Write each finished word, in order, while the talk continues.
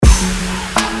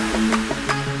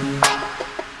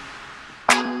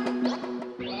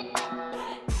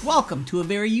welcome to a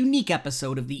very unique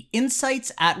episode of the Insights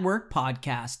at Work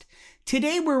podcast.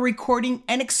 Today we're recording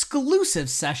an exclusive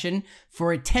session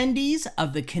for attendees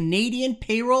of the Canadian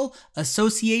Payroll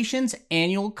Association's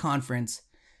annual conference.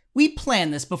 We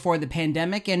planned this before the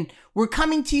pandemic, and we're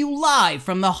coming to you live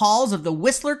from the halls of the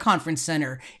Whistler Conference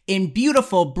Centre in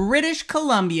beautiful British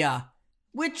Columbia.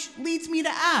 Which leads me to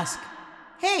ask,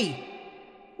 hey,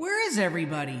 where is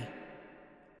everybody?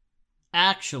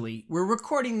 Actually, we're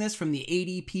recording this from the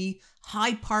ADP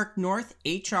High Park North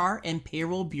HR and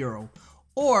Payroll Bureau,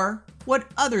 or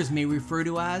what others may refer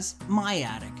to as my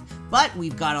attic. But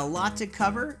we've got a lot to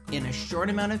cover in a short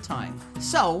amount of time.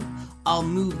 So I'll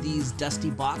move these dusty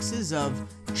boxes of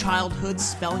childhood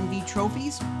spelling bee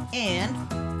trophies and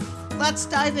let's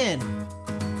dive in.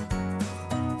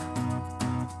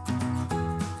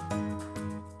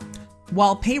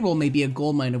 While payroll may be a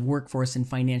goldmine of workforce and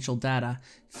financial data,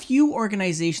 few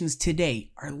organizations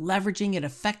today are leveraging it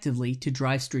effectively to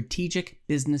drive strategic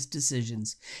business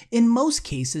decisions. In most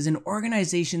cases, an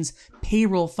organization's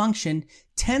payroll function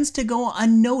tends to go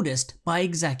unnoticed by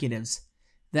executives.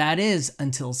 That is,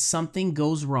 until something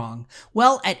goes wrong.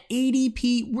 Well, at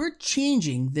ADP, we're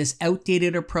changing this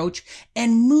outdated approach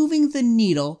and moving the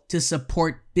needle to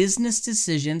support business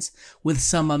decisions with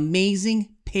some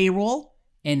amazing payroll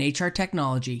and HR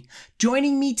technology.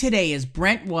 Joining me today is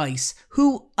Brent Weiss,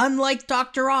 who, unlike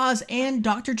Dr. Oz and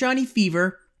Dr. Johnny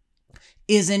Fever,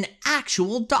 is an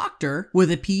actual doctor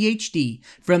with a PhD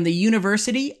from the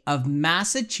University of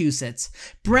Massachusetts.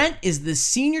 Brent is the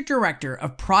Senior Director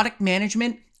of Product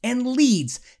Management and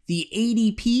leads the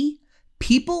ADP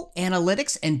People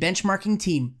Analytics and Benchmarking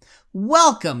team.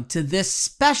 Welcome to this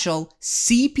special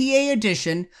CPA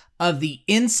edition of the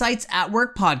Insights at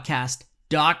Work podcast.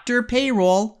 Dr.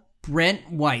 Payroll,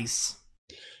 Brent Weiss.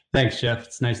 Thanks, Jeff.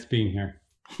 It's nice being here.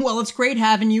 Well, it's great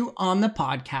having you on the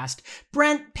podcast.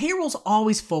 Brent, payroll's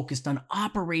always focused on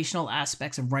operational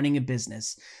aspects of running a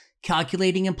business,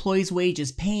 calculating employees'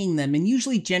 wages, paying them, and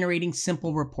usually generating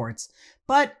simple reports.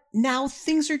 But now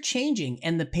things are changing,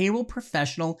 and the payroll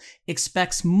professional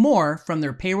expects more from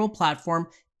their payroll platform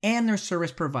and their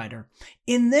service provider.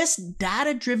 In this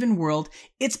data-driven world,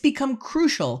 it's become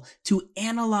crucial to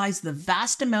analyze the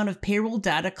vast amount of payroll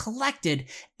data collected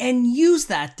and use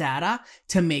that data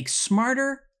to make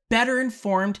smarter, better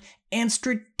informed, and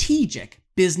strategic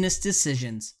business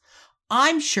decisions.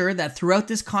 I'm sure that throughout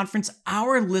this conference,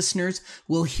 our listeners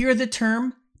will hear the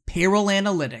term payroll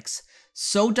analytics.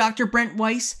 So, Dr. Brent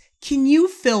Weiss, can you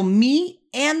fill me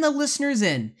and the listeners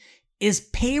in? Is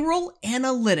payroll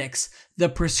analytics the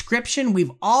prescription we've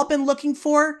all been looking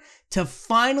for to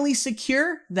finally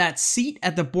secure that seat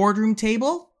at the boardroom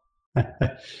table?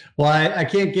 Well, I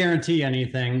can't guarantee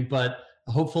anything, but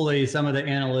hopefully some of the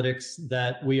analytics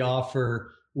that we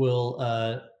offer will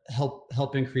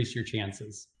help increase your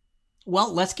chances.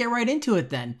 Well, let's get right into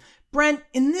it then. Brent,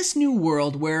 in this new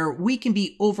world where we can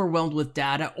be overwhelmed with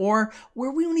data or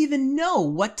where we don't even know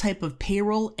what type of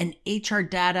payroll and HR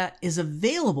data is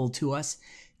available to us,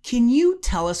 can you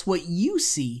tell us what you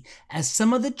see as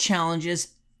some of the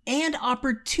challenges and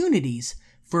opportunities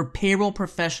for payroll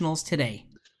professionals today?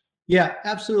 Yeah,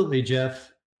 absolutely,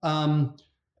 Jeff.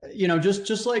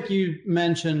 Just like you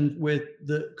mentioned with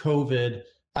the COVID,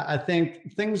 I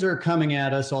think things are coming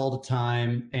at us all the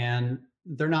time and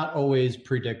they're not always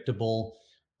predictable.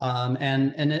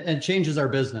 And it changes our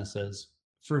businesses.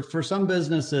 For some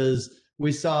businesses,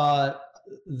 we saw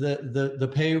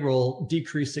the payroll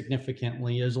decrease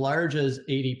significantly, as large as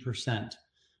 80%.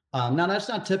 Now that's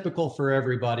not typical for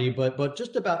everybody, but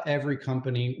just about every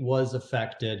company was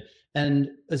affected. And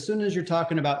as soon as you're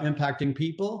talking about impacting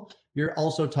people, you're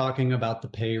also talking about the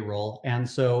payroll. And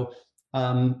so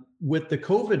with the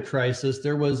COVID crisis,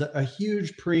 there was a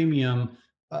huge premium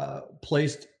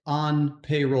placed on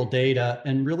payroll data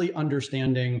and really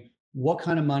understanding what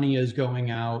kind of money is going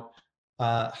out,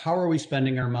 how are we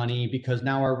spending our money, because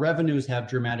now our revenues have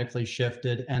dramatically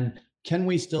shifted, and can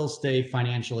we still stay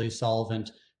financially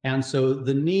solvent? And so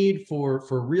the need for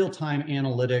real-time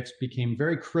analytics became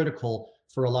very critical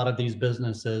for a lot of these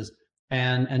businesses,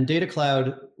 and Data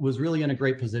Cloud was really in a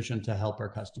great position to help our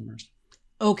customers.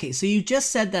 Okay, so you just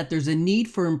said that there's a need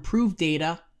for improved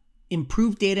data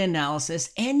analysis,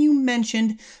 and you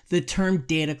mentioned the term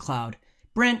Data Cloud.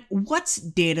 Brent, what's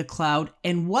Data Cloud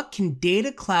and what can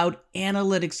Data Cloud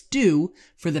analytics do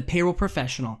for the payroll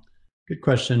professional? Good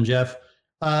question, Jeff.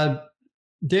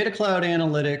 Data Cloud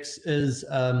Analytics is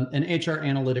an HR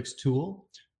analytics tool,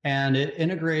 and it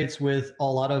integrates with a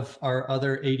lot of our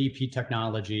other ADP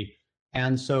technology.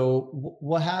 And so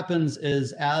what happens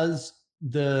is, as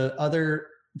the other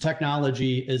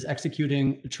technology is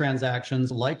executing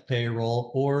transactions like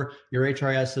payroll, or your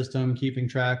HRIS system keeping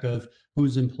track of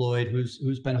who's employed,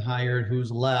 who's been hired,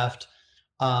 who's left.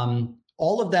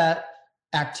 All of that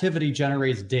activity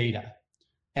generates data.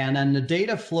 And then the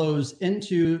data flows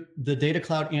into the Data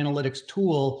Cloud Analytics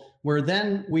tool, where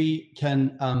then we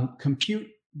can compute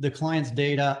the client's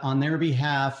data on their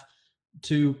behalf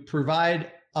to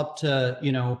provide up to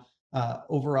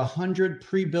over 100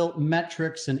 pre-built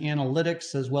metrics and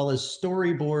analytics, as well as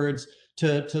storyboards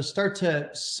to start to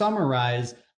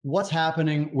summarize what's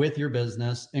happening with your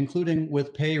business, including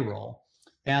with payroll.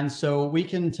 And so we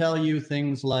can tell you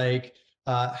things like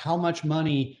how much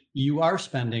money you are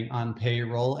spending on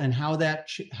payroll and how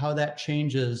that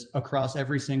changes across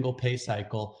every single pay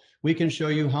cycle. We can show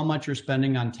you how much you're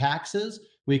spending on taxes.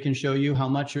 We can show you how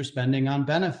much you're spending on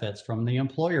benefits from the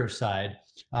employer side.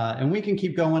 And we can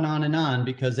keep going on,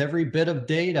 because every bit of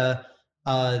data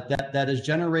that is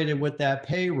generated with that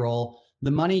payroll,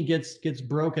 the money gets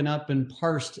broken up and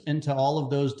parsed into all of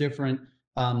those different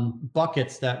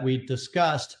buckets that we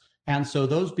discussed. And so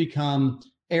those become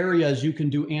areas you can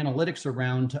do analytics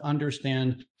around to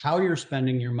understand how you're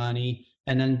spending your money,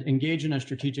 and then engage in a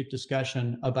strategic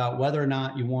discussion about whether or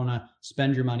not you want to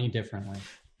spend your money differently.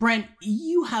 Brent,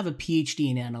 you have a PhD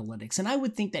in analytics, and I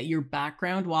would think that your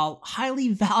background, while highly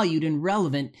valued and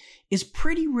relevant, is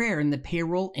pretty rare in the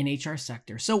payroll and HR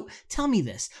sector. So tell me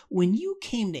this, when you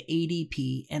came to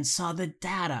ADP and saw the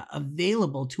data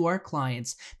available to our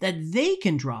clients that they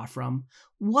can draw from,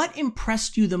 what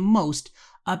impressed you the most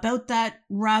about that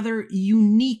rather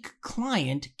unique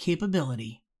client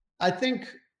capability? I think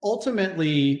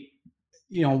ultimately,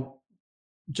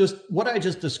 just what I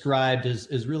just described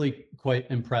is really quite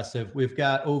impressive. We've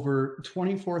got over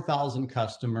 24,000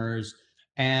 customers,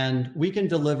 and we can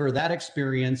deliver that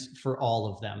experience for all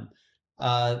of them.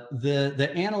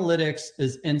 The analytics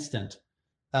is instant.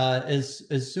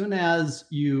 As soon as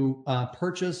you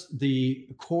purchase the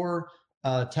core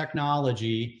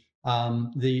technology,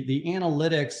 the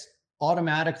analytics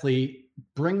automatically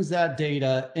brings that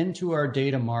data into our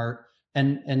data mart,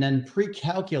 and then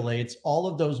pre-calculates all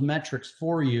of those metrics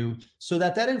for you, so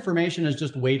that information is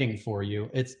just waiting for you.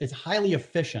 It's highly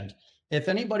efficient. If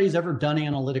anybody's ever done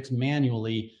analytics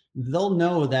manually, they'll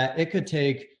know that it could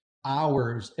take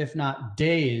hours, if not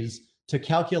days, to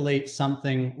calculate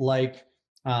something like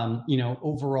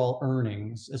overall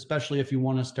earnings, especially if you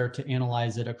want to start to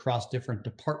analyze it across different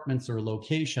departments or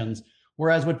locations.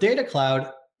 Whereas with Data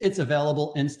Cloud, it's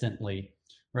available instantly,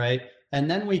 right? And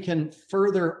then we can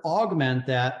further augment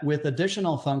that with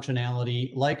additional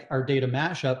functionality like our data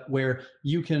mashup, where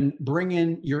you can bring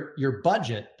in your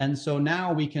budget. And so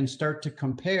now we can start to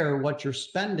compare what you're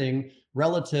spending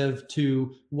relative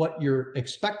to what you're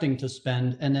expecting to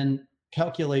spend, and then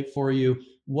calculate for you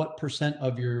what percent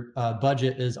of your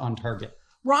budget is on target.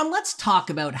 Ron, let's talk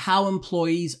about how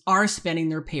employees are spending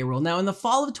their payroll. Now, in the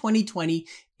fall of 2020,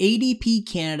 ADP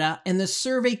Canada and the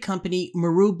survey company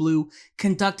Maru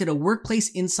conducted a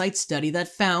workplace insight study that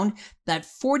found that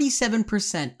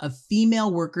 47% of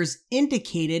female workers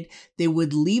indicated they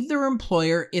would leave their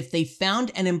employer if they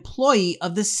found an employee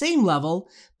of the same level,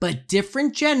 but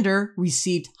different gender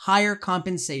received higher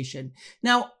compensation.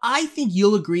 Now, I think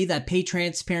you'll agree that pay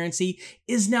transparency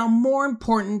is now more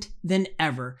important than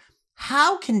ever.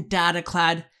 How can Data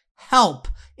Cloud help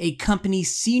a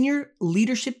company's senior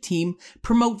leadership team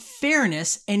promote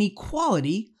fairness and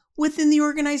equality within the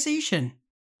organization?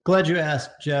 Glad you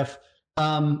asked, Jeff.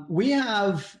 We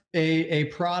have a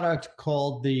product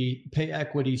called the Pay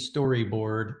Equity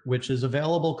Storyboard, which is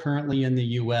available currently in the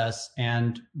US,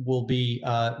 and we'll be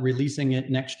releasing it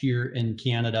next year in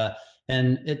Canada.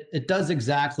 And it does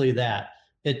exactly that.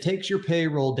 It takes your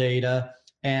payroll data,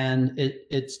 and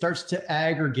it starts to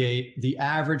aggregate the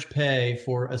average pay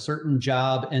for a certain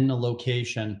job in the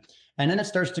location. And then it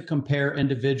starts to compare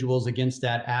individuals against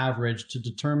that average to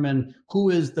determine who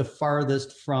is the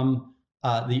farthest from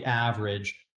the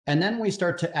average. And then we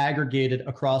start to aggregate it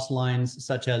across lines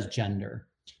such as gender.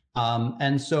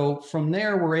 And so from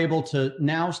there, we're able to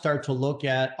now start to look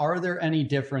at, are there any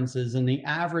differences in the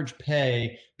average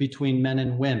pay between men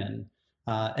and women?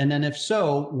 And then if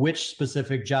so, which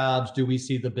specific jobs do we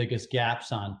see the biggest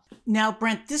gaps on? Now,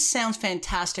 Brent, this sounds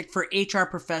fantastic for HR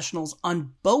professionals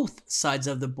on both sides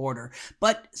of the border.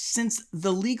 But since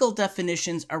the legal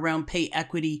definitions around pay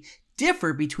equity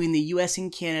differ between the US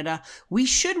and Canada, we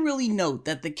should really note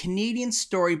that the Canadian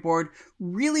storyboard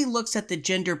really looks at the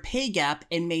gender pay gap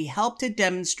and may help to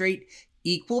demonstrate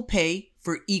equal pay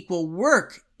for equal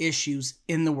work issues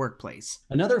in the workplace.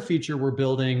 Another feature we're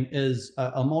building is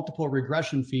a multiple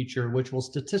regression feature, which will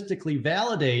statistically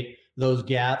validate those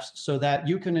gaps so that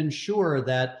you can ensure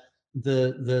that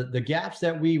the gaps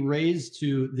that we raise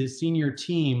to the senior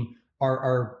team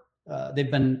are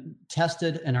they've been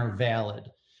tested and are valid.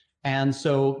 And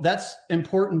so that's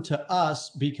important to us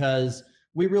because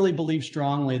we really believe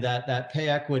strongly that pay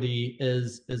equity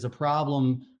is a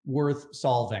problem worth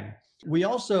solving. We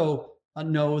also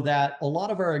know that a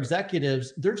lot of our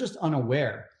executives, they're just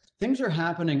unaware. Things are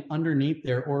happening underneath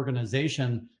their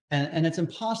organization, and it's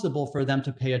impossible for them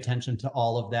to pay attention to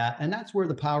all of that. And that's where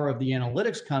the power of the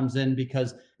analytics comes in,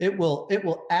 because it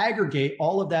will aggregate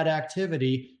all of that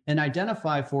activity and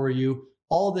identify for you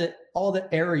all the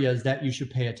areas that you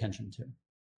should pay attention to.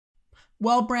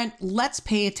 Well, Brent, let's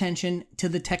pay attention to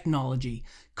the technology.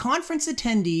 Conference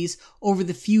attendees over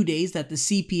the few days that the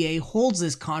CPA holds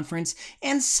this conference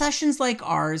and sessions like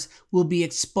ours will be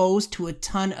exposed to a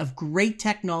ton of great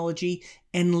technology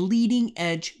and leading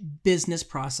edge business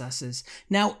processes.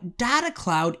 Now, Data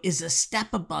Cloud is a step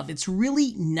above. It's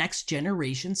really next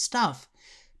generation stuff.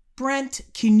 Brent,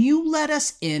 can you let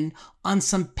us in on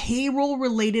some payroll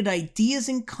related ideas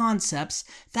and concepts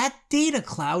that Data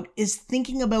Cloud is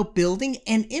thinking about building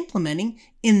and implementing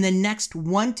in the next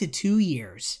 1 to 2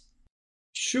 years?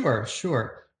 Sure.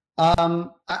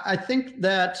 I think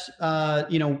that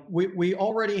we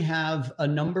already have a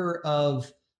number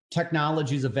of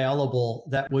technologies available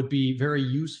that would be very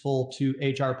useful to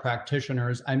HR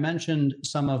practitioners. I mentioned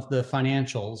some of the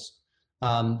financials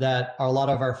that a lot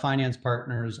of our finance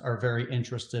partners are very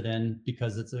interested in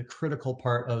because it's a critical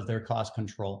part of their cost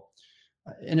control.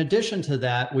 In addition to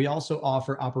that, we also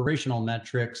offer operational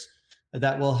metrics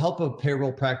that will help a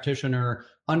payroll practitioner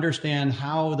understand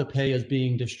how the pay is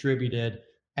being distributed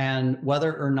and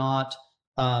whether or not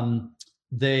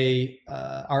they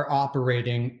are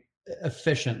operating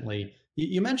efficiently.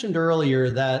 You mentioned earlier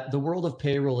that the world of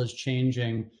payroll is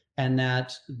changing and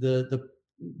that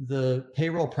the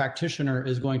payroll practitioner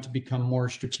is going to become more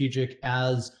strategic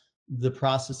as the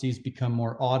processes become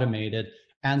more automated.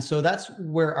 And so that's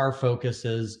where our focus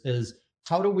is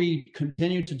how do we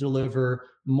continue to deliver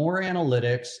more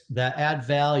analytics that add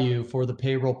value for the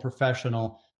payroll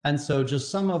professional? And so just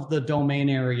some of the domain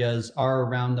areas are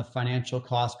around the financial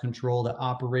cost control, the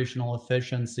operational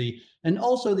efficiency, and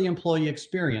also the employee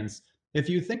experience. If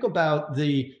you think about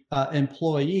the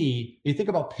employee, you think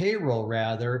about payroll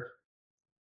rather,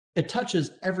 it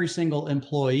touches every single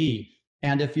employee.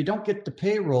 And if you don't get the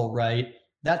payroll right,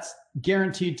 that's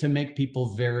guaranteed to make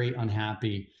people very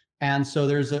unhappy. And so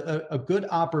there's a good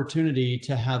opportunity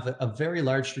to have a very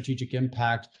large strategic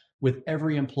impact with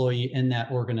every employee in that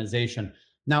organization.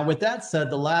 Now, with that said,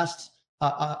 the last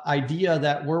idea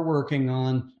that we're working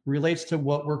on relates to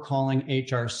what we're calling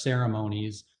HR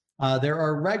ceremonies. There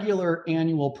are regular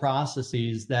annual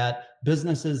processes that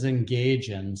businesses engage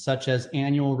in, such as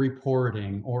annual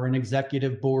reporting or an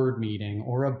executive board meeting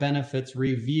or a benefits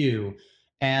review.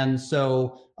 And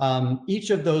so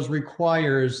each of those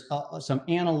requires some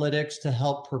analytics to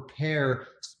help prepare,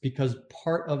 because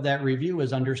part of that review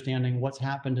is understanding what's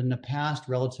happened in the past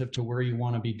relative to where you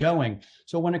want to be going.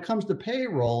 So when it comes to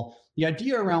payroll, the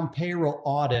idea around payroll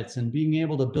audits and being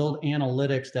able to build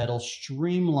analytics that'll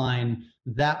streamline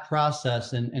that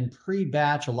process and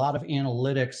pre-batch a lot of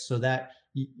analytics so that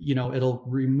it'll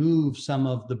remove some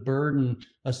of the burden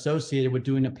associated with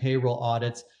doing the payroll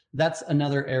audits. That's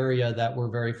another area that we're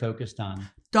very focused on.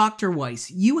 Dr.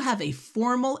 Weiss, you have a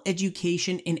formal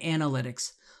education in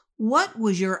analytics. What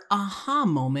was your aha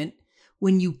moment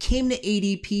when you came to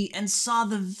ADP and saw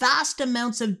the vast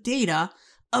amounts of data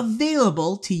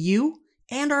available to you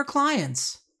and our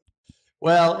clients?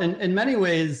 Well, in many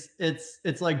ways,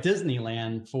 it's like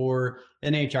Disneyland for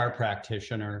an HR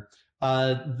practitioner.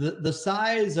 The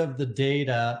size of the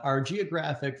data, our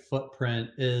geographic footprint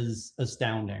is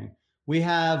astounding. We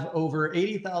have over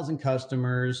 80,000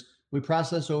 customers. We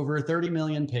process over 30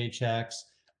 million paychecks,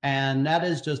 and that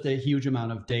is just a huge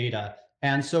amount of data.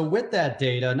 And so with that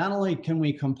data, not only can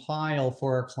we compile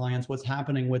for our clients what's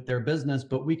happening with their business,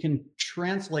 but we can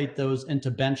translate those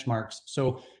into benchmarks.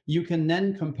 So you can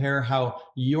then compare how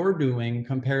you're doing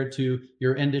compared to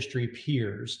your industry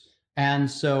peers. And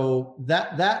so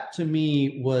that to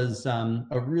me was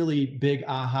a really big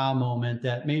aha moment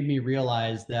that made me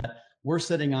realize that we're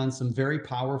sitting on some very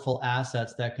powerful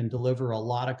assets that can deliver a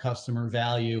lot of customer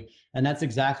value. And that's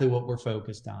exactly what we're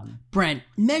focused on. Brent,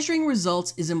 measuring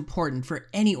results is important for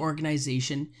any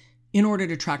organization in order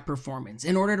to track performance,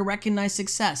 in order to recognize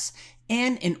success,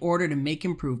 and in order to make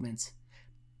improvements.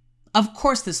 Of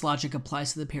course, this logic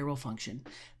applies to the payroll function.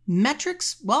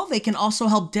 Metrics, well, they can also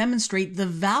help demonstrate the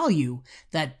value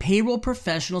that payroll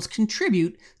professionals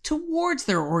contribute towards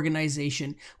their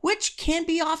organization, which can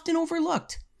be often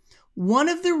overlooked. One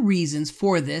of the reasons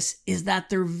for this is that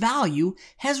their value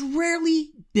has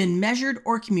rarely been measured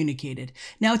or communicated.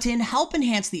 Now, to help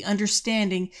enhance the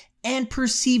understanding and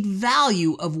perceived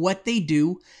value of what they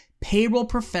do, payroll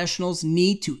professionals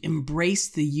need to embrace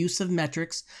the use of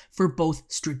metrics for both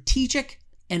strategic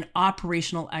and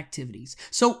operational activities.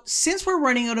 So, since we're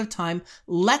running out of time,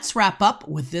 let's wrap up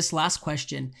with this last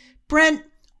question. Brent,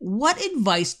 what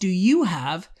advice do you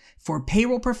have for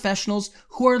payroll professionals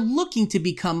who are looking to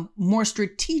become more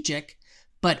strategic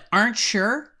but aren't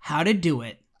sure how to do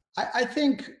it? I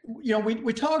think,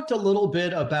 we talked a little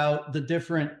bit about the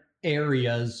different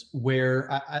areas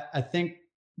where I think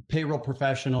payroll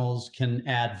professionals can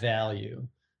add value.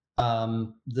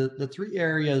 The three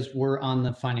areas were on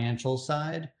the financial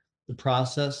side, the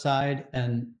process side,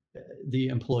 and the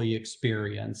employee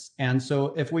experience. And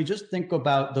so if we just think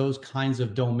about those kinds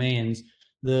of domains,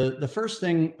 the first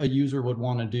thing a user would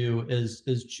want to do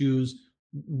is choose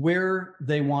where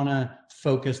they want to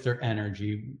focus their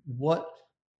energy. What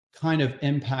kind of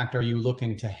impact are you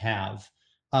looking to have?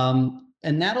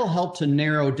 And that'll help to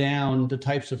narrow down the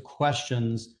types of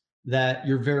questions that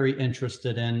you're very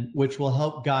interested in, which will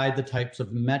help guide the types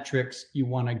of metrics you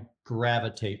want to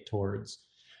gravitate towards.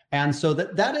 And so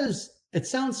that is, it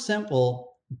sounds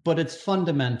simple, but it's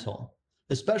fundamental,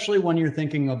 especially when you're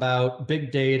thinking about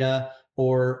big data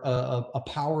or a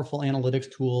powerful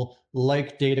analytics tool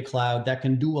like Data Cloud that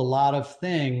can do a lot of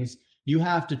things. You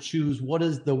have to choose what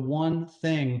is the one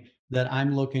thing that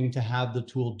I'm looking to have the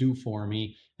tool do for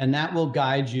me, and that will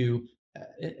guide you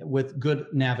with good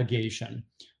navigation.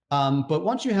 But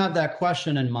once you have that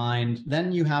question in mind,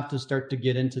 then you have to start to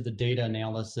get into the data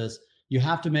analysis. You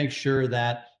have to make sure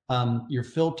that your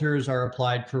filters are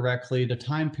applied correctly, the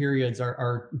time periods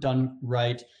are done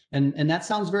right. And that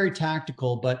sounds very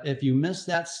tactical, but if you miss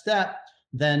that step,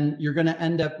 then you're going to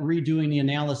end up redoing the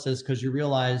analysis because you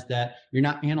realize that you're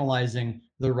not analyzing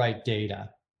the right data.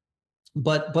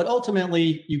 But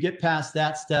ultimately, you get past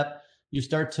that step, you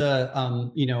start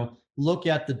to look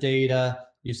at the data,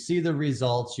 you see the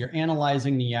results, you're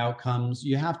analyzing the outcomes.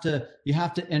 You have to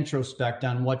introspect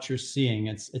on what you're seeing.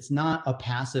 It's not a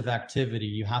passive activity.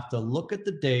 You have to look at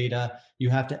the data. You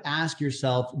have to ask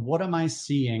yourself, what am I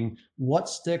seeing? What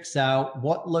sticks out?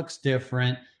 What looks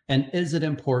different? And is it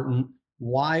important?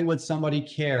 Why would somebody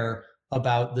care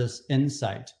about this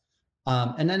insight?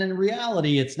 And then in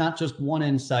reality, it's not just one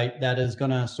insight that is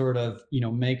going to sort of,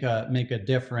 make a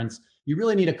difference. You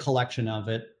really need a collection of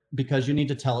it because you need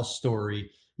to tell a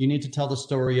story. You need to tell the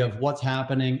story of what's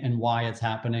happening and why it's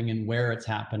happening and where it's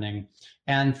happening.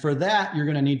 And for that, you're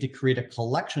going to need to create a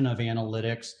collection of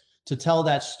analytics to tell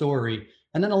that story.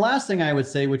 And then the last thing I would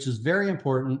say, which is very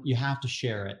important, you have to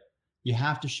share it. You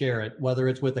have to share it, whether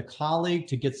it's with a colleague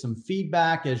to get some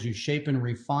feedback as you shape and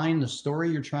refine the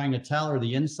story you're trying to tell or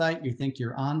the insight you think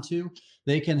you're onto.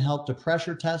 They can help to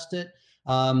pressure test it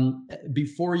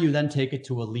before you then take it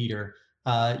to a leader.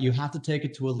 You have to take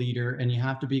it to a leader and you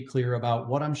have to be clear about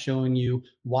what I'm showing you,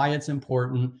 why it's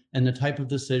important, and the type of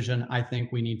decision I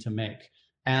think we need to make.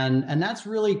 And that's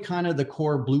really kind of the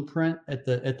core blueprint at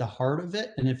the heart of it.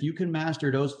 And if you can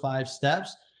master those 5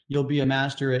 steps, you'll be a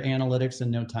master at analytics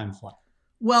in no time flat.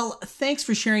 Well, thanks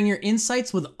for sharing your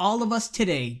insights with all of us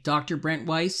today, Dr. Brent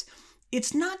Weiss.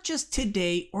 It's not just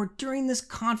today or during this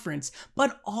conference,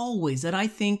 but always that I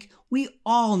think we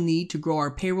all need to grow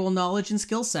our payroll knowledge and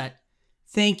skill set.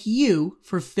 Thank you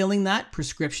for filling that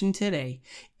prescription today.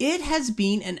 It has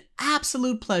been an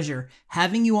absolute pleasure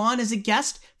having you on as a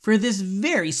guest for this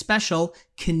very special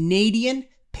Canadian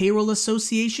Payroll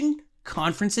Association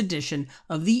Conference edition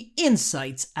of the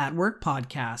Insights at Work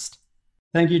podcast.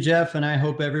 Thank you, Jeff, and I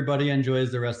hope everybody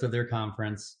enjoys the rest of their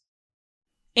conference.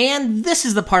 And this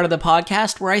is the part of the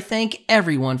podcast where I thank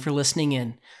everyone for listening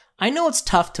in. I know it's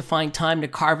tough to find time to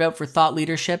carve out for thought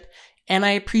leadership, and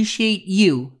I appreciate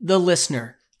you, the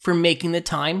listener, for making the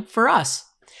time for us.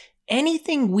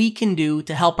 Anything we can do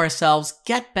to help ourselves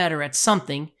get better at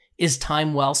something is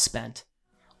time well spent.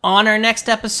 On our next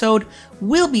episode,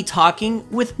 we'll be talking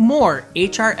with more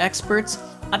HR experts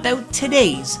about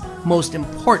today's most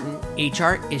important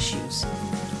HR issues.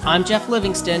 I'm Jeff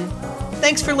Livingston.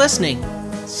 Thanks for listening.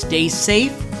 Stay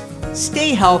safe,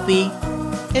 stay healthy,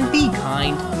 and be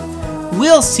kind.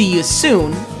 We'll see you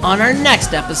soon on our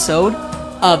next episode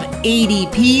of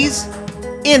ADP's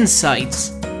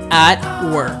Insights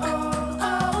at Work.